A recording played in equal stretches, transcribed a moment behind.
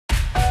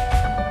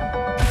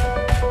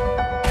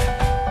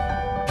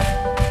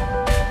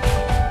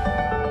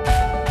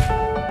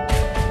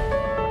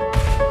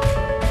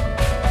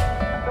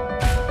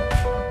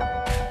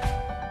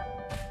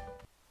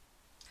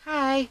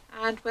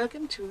and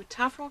welcome to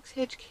Taff Rocks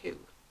HQ.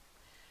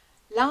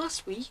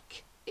 Last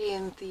week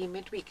in the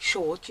midweek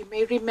short you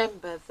may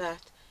remember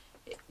that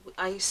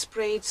I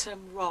sprayed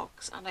some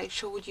rocks and I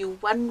showed you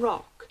one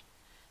rock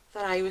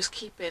that I was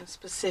keeping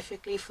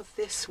specifically for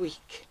this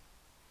week,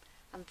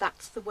 and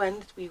that's the one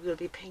that we will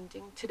be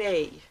painting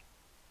today.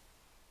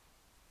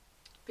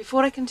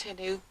 Before I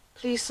continue,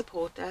 please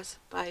support us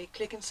by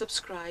clicking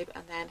subscribe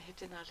and then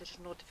hitting that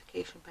little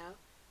notification bell.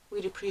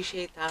 We'd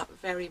appreciate that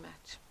very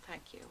much.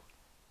 Thank you.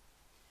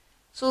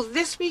 So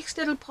this week's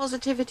little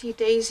positivity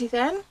daisy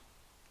then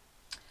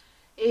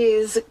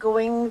is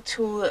going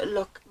to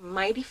look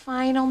mighty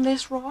fine on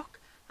this rock.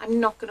 I'm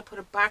not going to put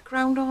a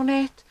background on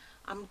it.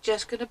 I'm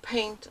just going to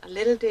paint a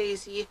little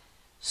daisy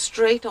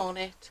straight on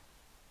it,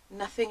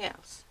 nothing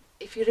else.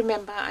 If you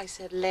remember, I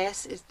said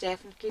less is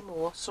definitely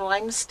more, so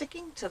I'm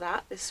sticking to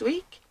that this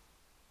week.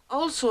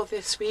 Also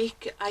this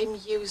week I'm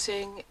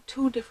using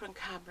two different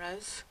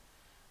cameras,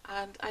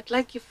 and I'd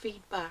like your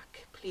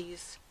feedback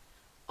please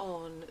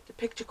on the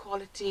picture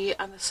quality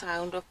and the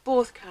sound of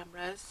both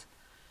cameras.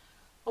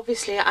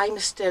 Obviously I'm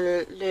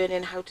still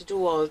learning how to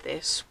do all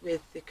this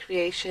with the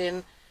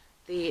creation,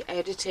 the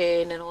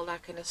editing and all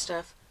that kind of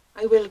stuff.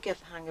 I will get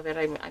the hang of it,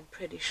 I'm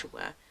pretty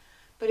sure.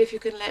 But if you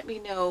can let me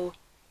know,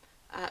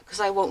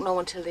 because I won't know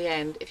until the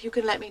end, if you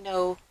can let me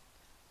know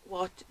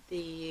what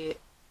the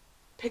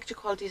picture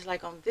quality is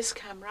like on this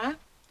camera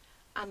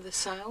and the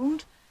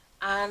sound,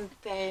 and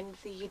then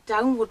the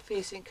downward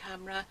facing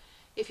camera,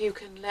 if you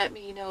can let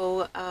me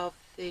know of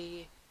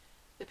the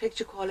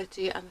picture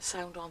quality and the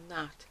sound on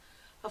that.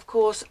 Of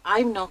course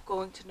I'm not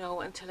going to know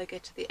until I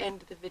get to the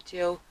end of the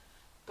video,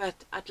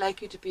 but I'd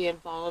like you to be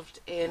involved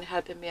in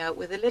helping me out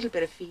with a little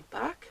bit of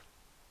feedback.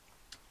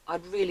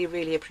 I'd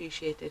really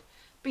appreciate it.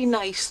 Be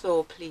nice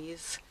though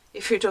please,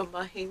 if you don't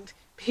mind.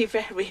 Be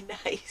very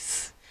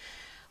nice.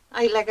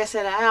 Like I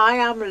said, I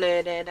am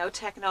learning. Our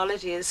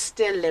technology is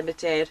still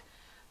limited,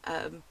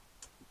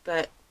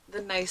 but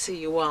the nicer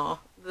you are,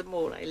 the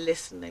more I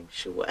listen, I'm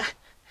sure.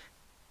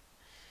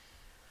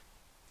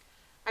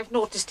 I've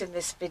noticed in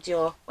this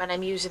video, when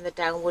I'm using the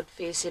downward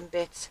facing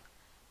bits,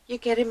 you're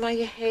getting my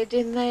head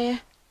in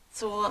there.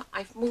 So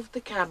I've moved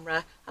the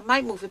camera. I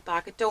might move it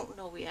back, I don't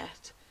know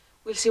yet.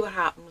 We'll see what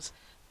happens.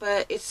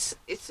 But it's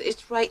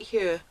right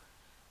here,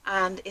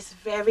 and it's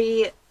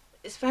very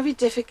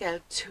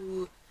difficult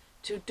to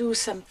do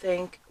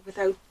something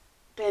without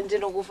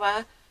bending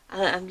over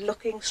and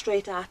looking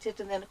straight at it,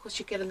 and then of course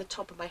you get on the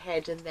top of my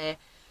head in there.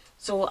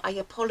 So I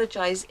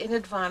apologise in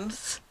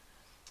advance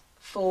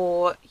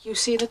for you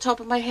seeing the top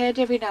of my head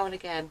every now and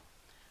again.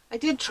 I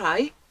did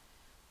try,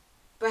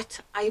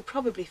 but I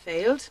probably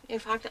failed. In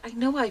fact, I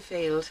know I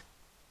failed.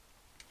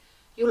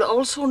 You'll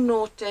also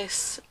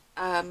notice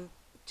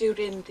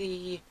during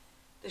the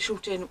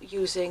shooting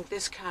using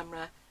this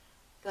camera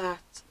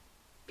that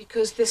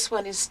because this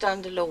one is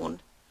standalone,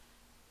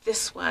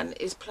 this one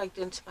is plugged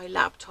into my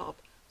laptop,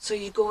 so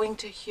you're going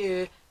to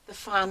hear the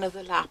fan of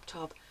the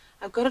laptop.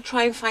 I've got to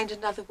try and find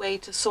another way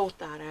to sort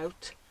that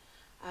out,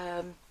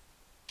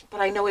 but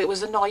I know it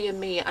was annoying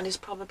me and is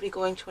probably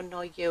going to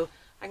annoy you.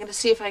 I'm going to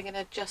see if I can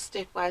adjust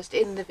it whilst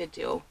in the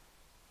video.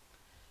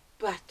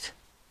 But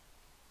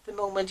the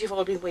moment you've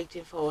all been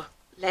waiting for,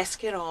 let's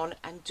get on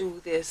and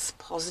do this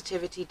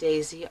positivity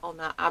daisy on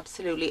that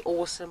absolutely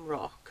awesome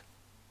rock.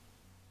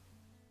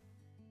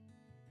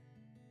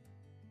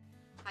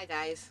 Hi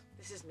guys,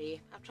 this is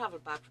me. I've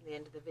travelled back from the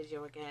end of the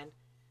video again,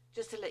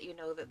 just to let you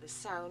know that the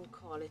sound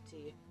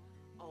quality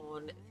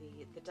on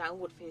the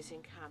downward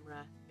facing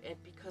camera,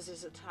 because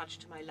it's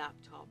attached to my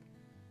laptop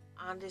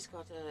and it's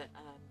got a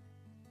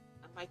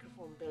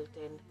microphone built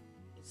in,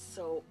 is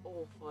so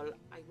awful.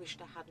 I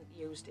wished I hadn't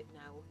used it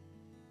now.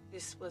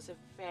 This was a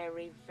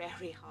very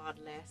hard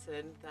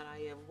lesson that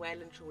I have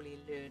well and truly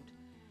learned.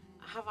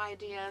 I have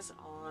ideas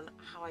on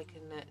how I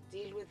can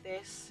deal with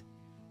this,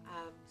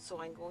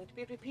 so I'm going to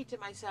be repeating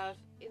myself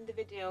in the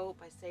video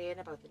by saying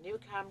about the new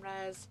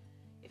cameras.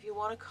 If you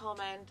want to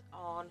comment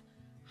on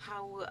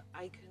how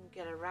I can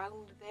get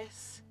around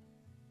this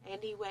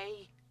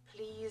anyway,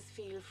 please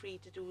feel free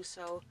to do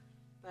so.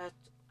 But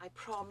I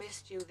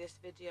promised you this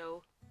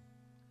video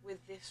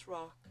with this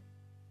rock,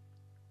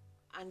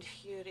 and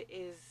here it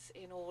is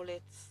in all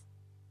its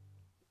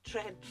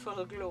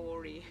dreadful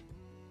glory.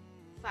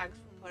 Thanks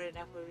for putting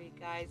up with me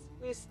guys,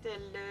 we're still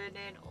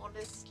learning,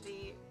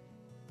 honestly.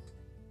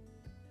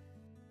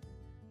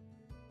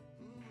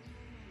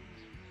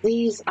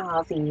 These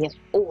are the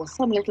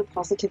awesome little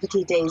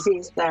positivity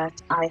daisies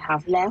that I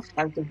have left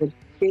out of the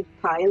big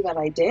pile that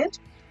I did.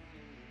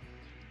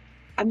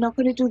 I'm not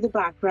going to do the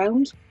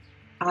background.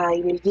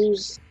 I will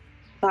use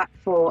that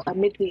for a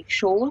midweek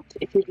short.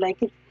 If you'd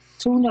like it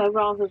sooner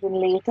rather than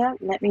later,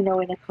 let me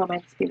know in the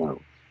comments below.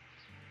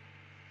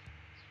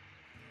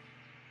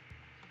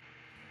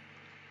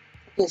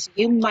 Because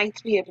you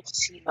might be able to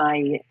see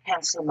my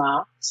pencil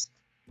marks,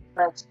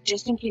 but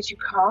just in case you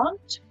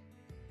can't,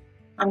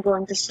 I'm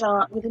going to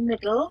start with the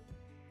middle.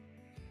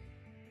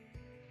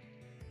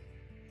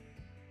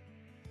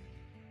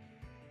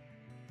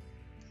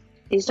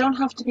 These don't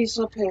have to be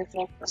so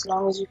perfect as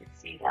long as you can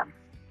see them.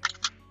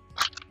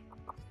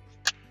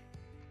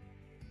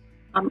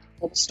 I'm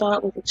going to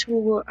start with the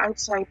two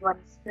outside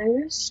ones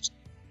first.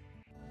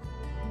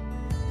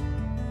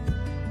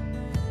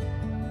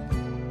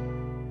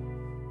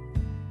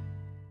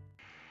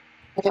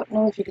 I don't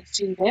know if you can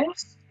see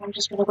this. I'm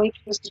just going to wait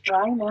for this to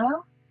dry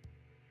now.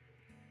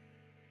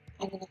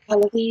 I'm going to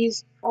colour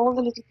these, all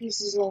the little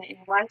pieces in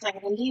white. I'm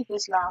going to leave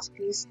this last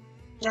piece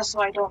just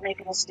so I don't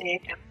make a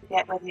mistake and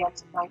forget where the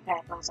ends of my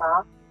petals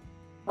are.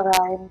 But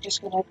I'm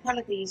just going to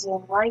colour these in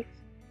white,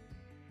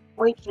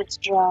 wait for it to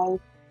dry,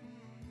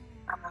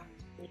 and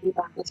we'll be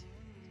back with.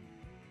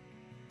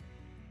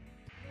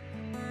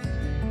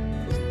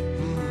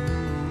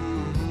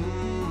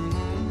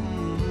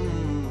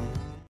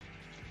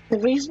 The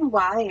reason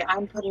why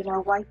I'm putting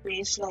a white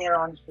base layer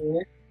on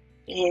here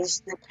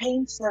is the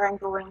paints that I'm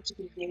going to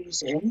be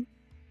using,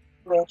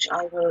 which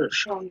I will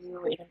show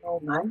you in a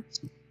moment.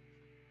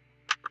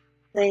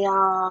 They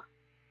are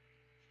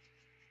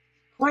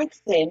quite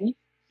thin,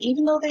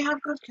 even though they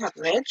have good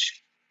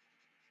coverage,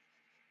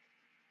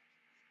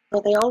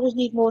 but they always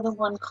need more than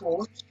one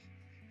coat.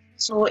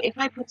 So if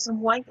I put some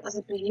white as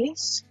a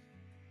base,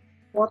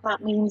 what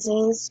that means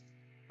is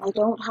I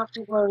don't have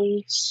to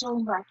worry so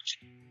much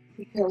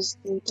because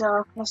the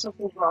darkness of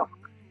the rock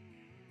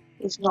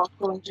is not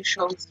going to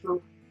show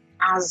through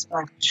as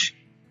much.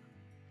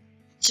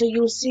 So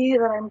you'll see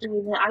that I'm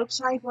doing the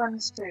outside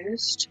ones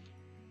first,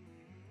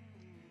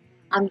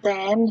 and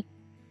then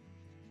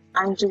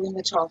I'm doing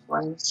the top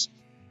ones.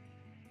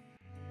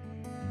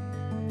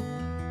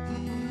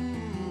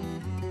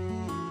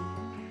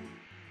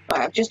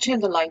 Right, I've just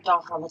turned the light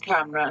off on the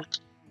camera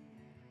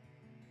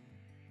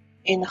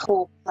in the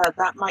hope that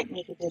that might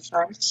make a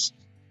difference.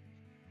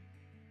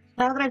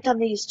 Now that I've done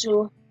these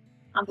two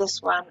and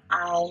this one,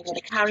 I'm going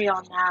to carry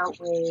on now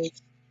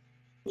with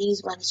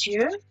these ones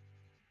here.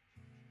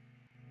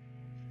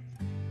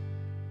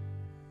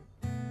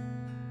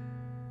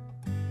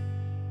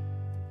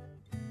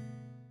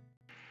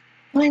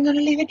 I'm going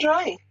to leave it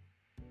dry.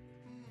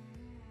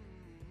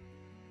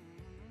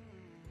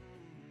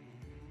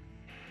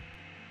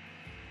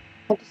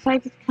 I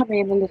decided to come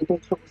in a little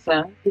bit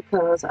closer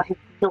because I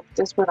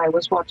noticed when I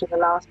was watching the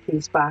last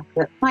piece back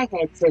that my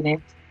head's in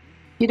it.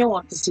 You don't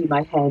want to see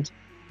my head.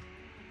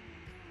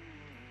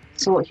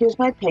 So here's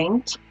my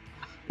paint.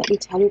 Let me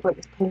tell you about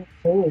this paint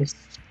first.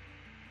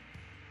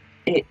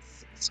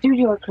 It's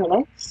Studio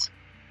Acrylics.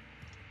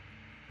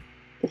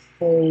 It's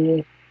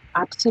the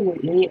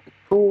absolutely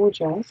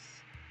gorgeous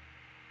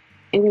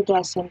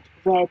iridescent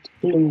red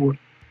blue,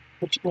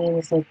 which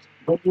means that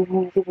when you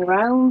move it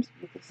around,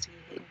 you can see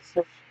hints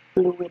of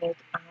blue in it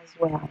as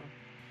well.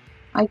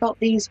 I got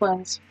these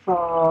ones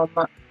from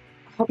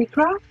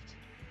Hobbycraft.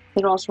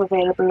 They're also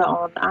available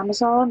on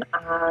Amazon,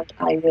 and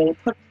I will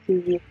put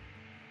the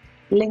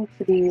link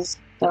for these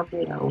down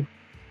below.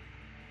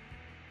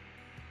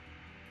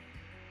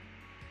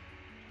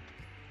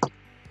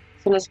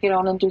 So let's get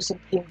on and do some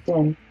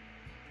painting.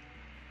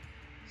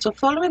 So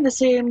following the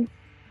same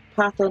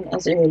pattern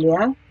as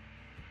earlier,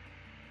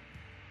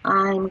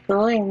 I'm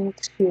going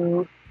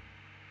to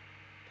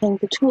paint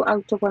the two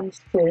outer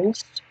ones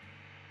first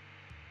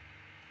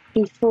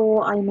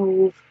before I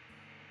move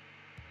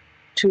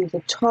to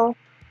the top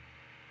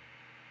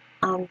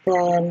and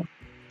then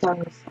down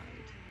the side.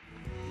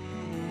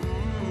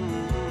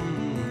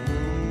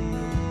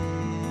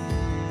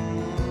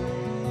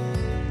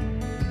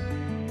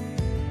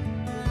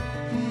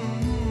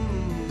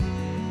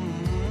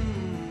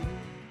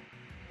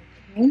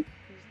 Okay, here's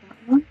that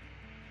one.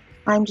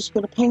 I'm just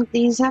going to paint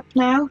these up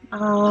now,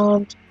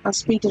 and I'll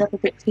speed it up a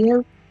bit for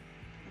you,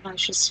 and I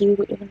shall see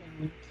you in a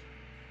moment.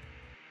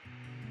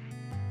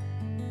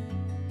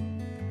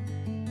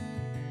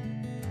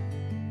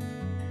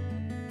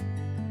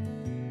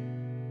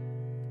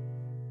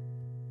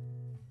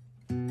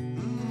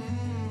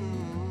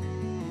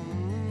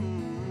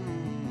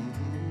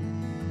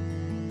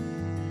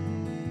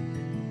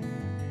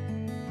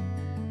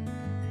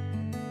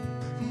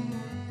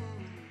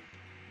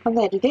 And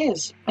there it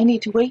is. I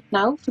need to wait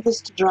now for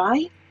this to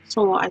dry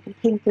so I can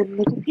paint the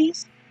middle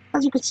piece.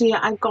 As you can see,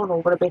 I've gone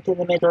over a bit in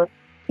the middle,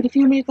 but if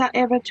you make that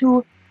error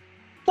too,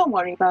 don't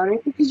worry about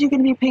it because you're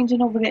going to be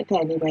painting over it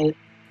anyway.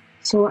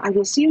 So I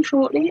will see you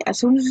shortly as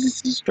soon as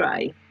this is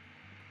dry.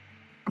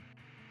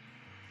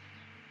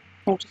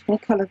 I'm just going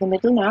to colour the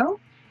middle now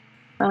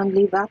and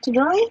leave that to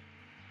dry.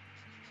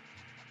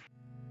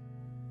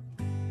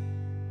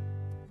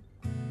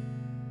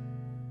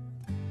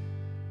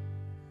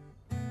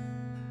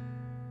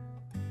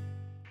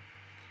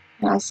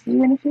 I'll see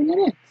you in a few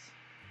minutes.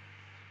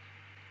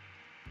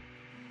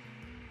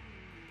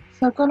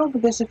 So I've gone over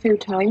this a few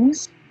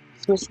times,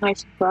 so it's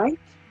nice and bright.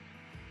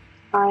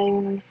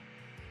 I'm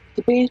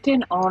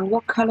debating on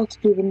what colour to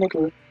do the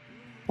middle.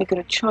 I got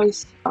a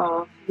choice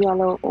of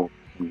yellow or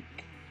pink.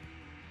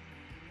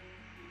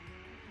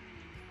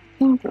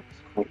 Pink looks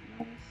quite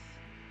nice.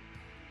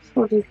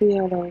 So does the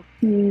yellow.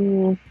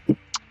 You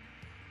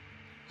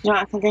know,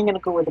 I think I'm going to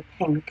go with the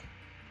pink,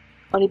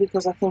 only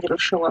because I think it'll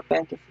show up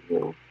better for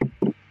you.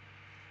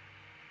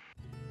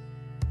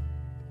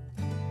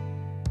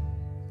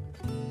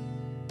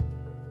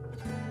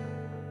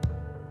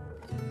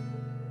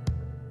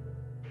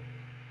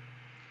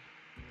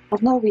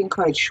 I've never been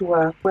quite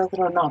sure whether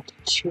or not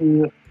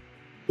to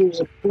use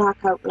a black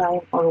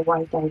outline or a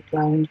white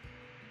outline.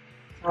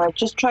 I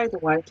just tried the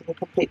white and it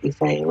completely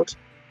failed.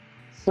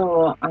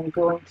 So I'm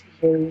going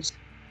to use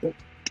the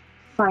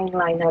fine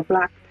liner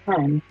black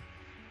pen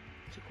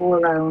to go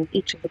around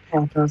each of the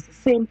petals. The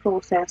same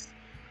process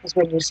as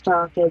when you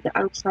started, the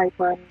outside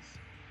ones,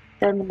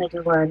 then the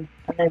middle one,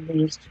 and then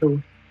these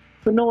two.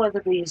 For no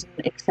other reason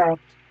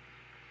except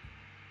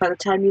by the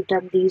time you've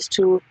done these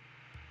two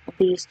and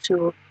these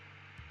two,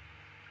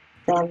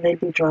 then they'll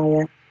be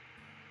drier.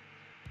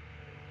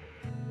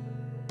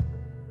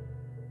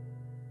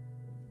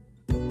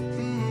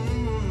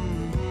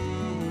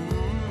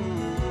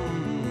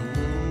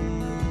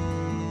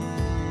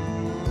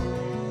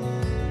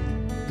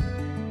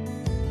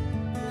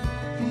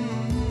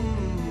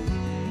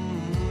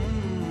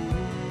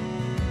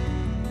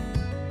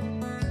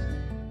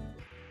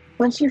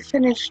 Once you've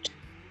finished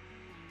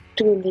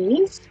doing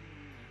these,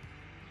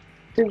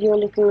 do your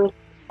little,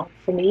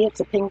 for me it's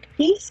a pink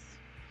piece.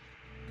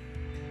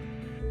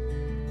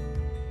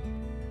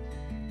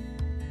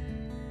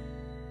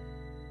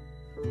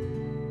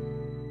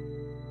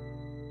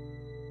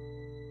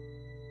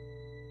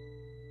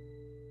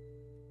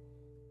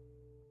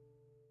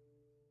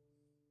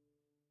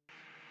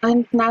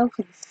 And now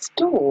for the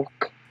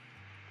stalk.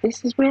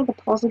 This is where the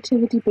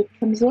positivity bit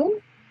comes in.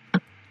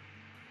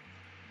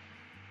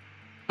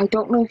 I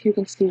don't know if you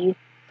can see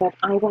that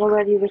I've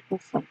already written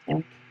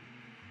something,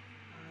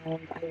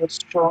 and I would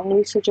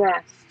strongly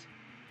suggest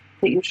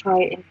that you try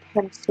in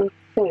pencil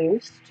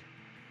first,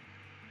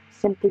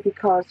 simply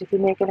because if you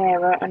make an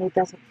error and it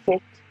doesn't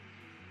fit,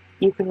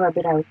 you can rub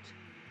it out.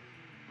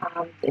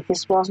 And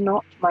this was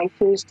not my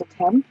first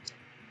attempt,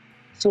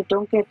 so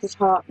don't get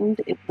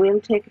disheartened. It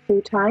will take a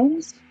few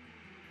times.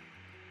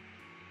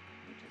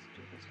 Just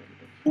do this little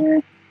bit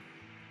here.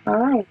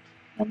 Alright,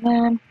 and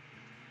then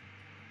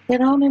get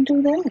on and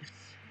do this.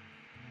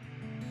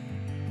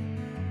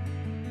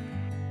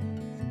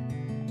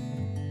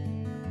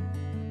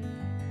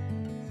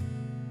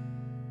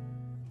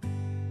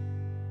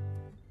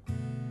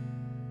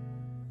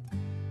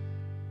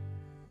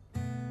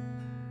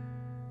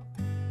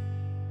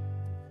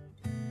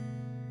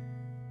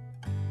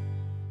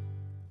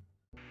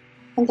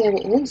 And there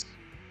it is.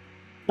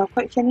 Not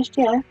quite finished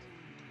yet.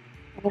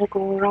 I'm going to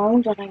go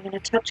around and I'm going to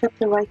touch up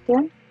the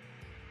writing,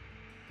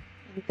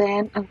 and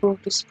then I'm going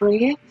to spray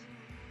it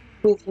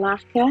with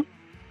lacquer and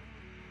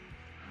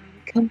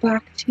come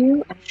back to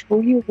you and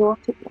show you what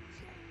it looks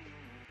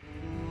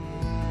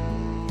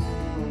like.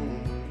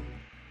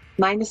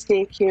 My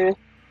mistake here,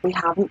 we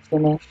haven't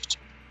finished.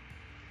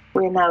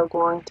 We're now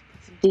going to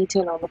put some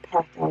detail on the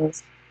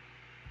petals.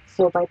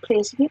 So by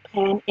placing your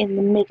pen in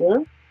the middle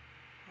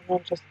and then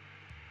just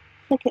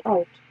flick it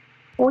out,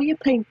 or your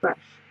paintbrush,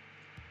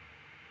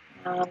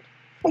 and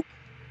flick.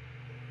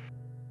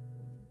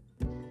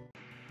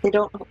 They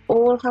don't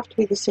all have to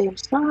be the same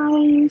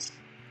size.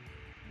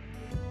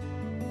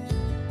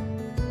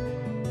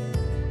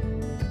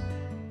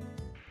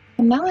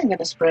 And now I'm going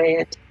to spray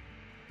it.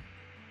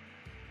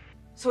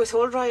 So it's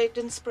all dried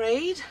and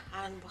sprayed,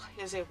 and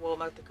here's it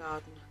warm out the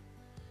garden,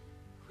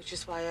 which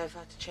is why I've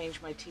had to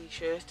change my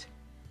t-shirt.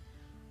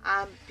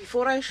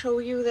 Before I show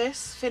you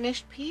this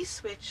finished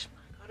piece, which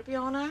I gotta be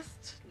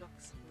honest,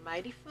 looks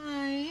mighty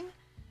fine.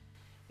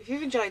 If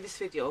you've enjoyed this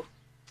video,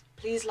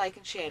 please like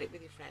and share it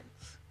with your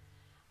friends.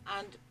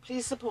 And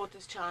please support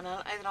this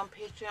channel either on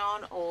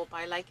Patreon or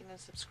by liking and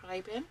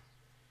subscribing.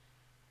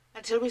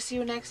 Until we see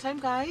you next time,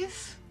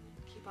 guys,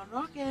 keep on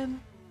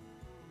rocking.